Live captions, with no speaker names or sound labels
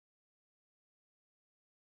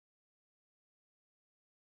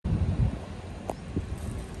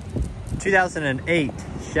2008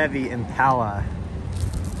 Chevy Impala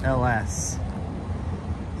LS.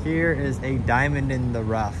 Here is a diamond in the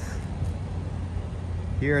rough.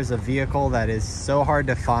 Here is a vehicle that is so hard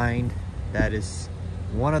to find, that is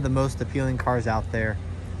one of the most appealing cars out there,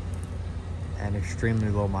 and extremely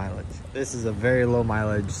low mileage. This is a very low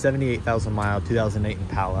mileage, 78,000 mile 2008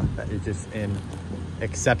 Impala that is just in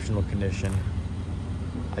exceptional condition.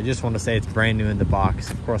 I just want to say it's brand new in the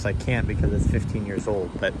box. Of course I can't because it's 15 years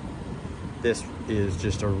old, but this is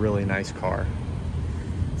just a really nice car.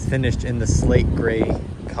 It's finished in the slate gray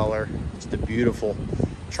color. Just a beautiful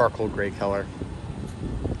charcoal gray color.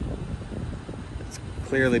 It's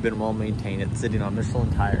clearly been well maintained. It's sitting on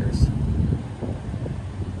Michelin tires.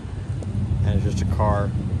 And it's just a car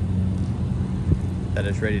that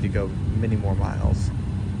is ready to go many more miles.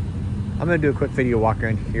 I'm going to do a quick video walk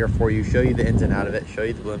around here for you, show you the ins and out of it, show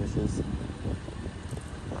you the blemishes.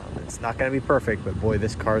 It's not going to be perfect, but boy,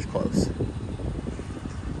 this car is close.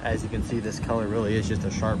 As you can see, this color really is just a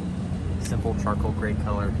sharp, simple charcoal gray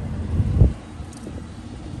color.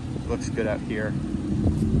 Looks good out here.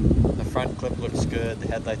 The front clip looks good. The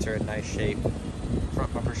headlights are in nice shape.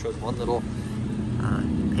 Front bumper shows one little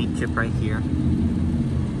paint chip right here.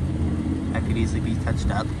 That could easily be touched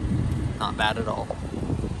up. Not bad at all.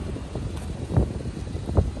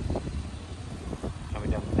 Coming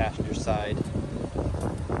down the passenger side,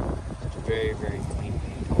 it's very, very clean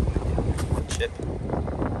paint all the way down. There's one chip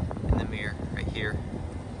in the mirror right here.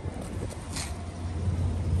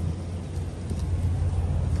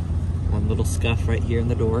 One little scuff right here in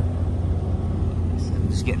the door. So I'm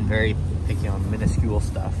just getting very picky on minuscule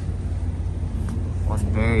stuff. One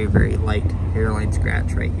very, very light hairline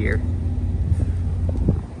scratch right here.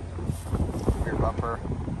 Rear bumper,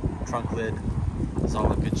 trunk lid, it's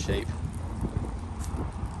all in good shape.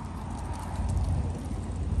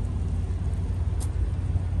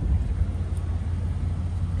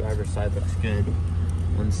 Driver's side looks good.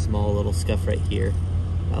 One small little scuff right here,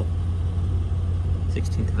 about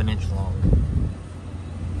 1/16 of an inch long.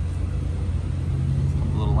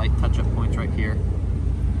 A little light touch-up points right here.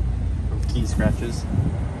 Key scratches.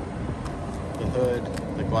 The hood,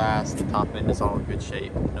 the glass, the top end is all in good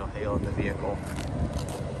shape. No hail in the vehicle.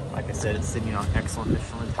 Like I said, it's sitting on excellent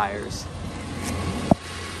Michelin tires.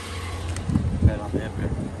 Bed on them,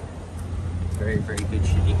 very, very good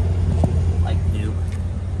shape, like new.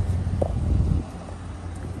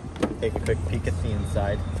 Take a quick peek at the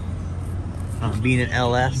inside. Being an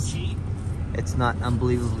LS, it's not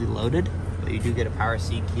unbelievably loaded, but you do get a power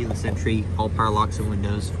seat, keyless entry, all power locks and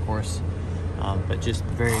windows, of course. But just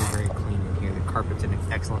very, very clean in here. The carpet's in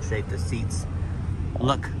excellent shape. The seats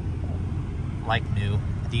look like new.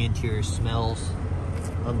 The interior smells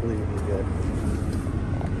unbelievably good.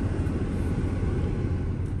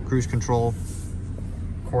 Cruise control,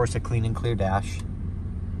 of course, a clean and clear dash.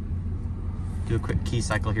 Do a quick key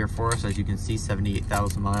cycle here for us. As you can see,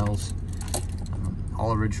 78,000 miles.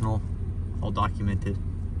 All original, all documented.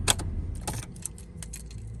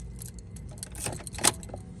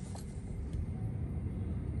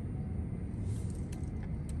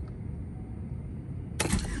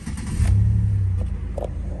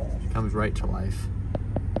 Comes right to life.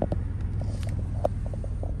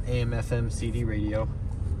 AM, FM, CD radio.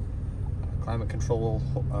 Climate control,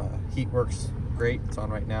 heat works great. It's on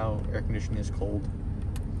right now. Air conditioning is cold.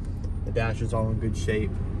 The dash is all in good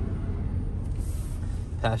shape.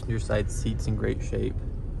 Passenger side seats in great shape.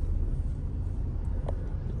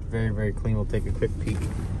 Very, very clean. We'll take a quick peek.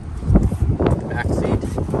 The back seat.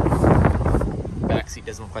 The back seat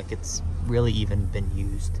doesn't look like it's really even been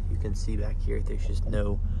used. You can see back here, there's just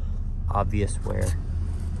no obvious wear.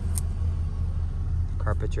 The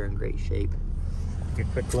carpets are in great shape. Take a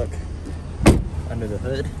quick look under the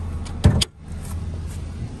hood.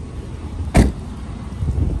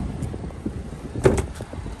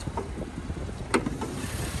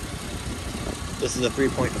 This is a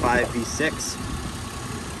 3.5 V6.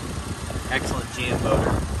 Excellent GM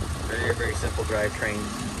motor. Very, very simple drivetrain.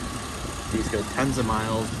 These go tons of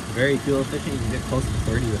miles. Very fuel efficient. You can get close to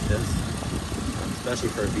 30 with this. Especially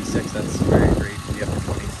for a V6, that's very great in the upper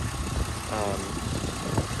 20s.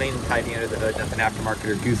 Clean and tidy under the hood, nothing aftermarket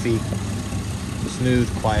or goofy. Smooth,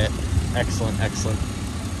 quiet, excellent, excellent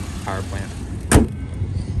power plant.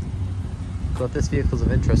 So if this vehicle is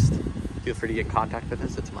of interest, feel free to get in contact with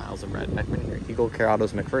us. It's Miles and Brad Beckman here at Eagle Care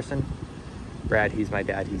Autos McPherson. Brad, he's my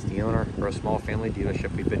dad, he's the owner. We're a small family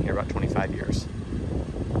dealership. We've been here about 25 years.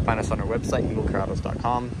 Find us on our website,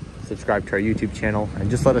 eaglecareautos.com. Subscribe to our YouTube channel, and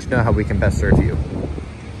just let us know how we can best serve you.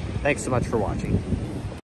 Thanks so much for watching.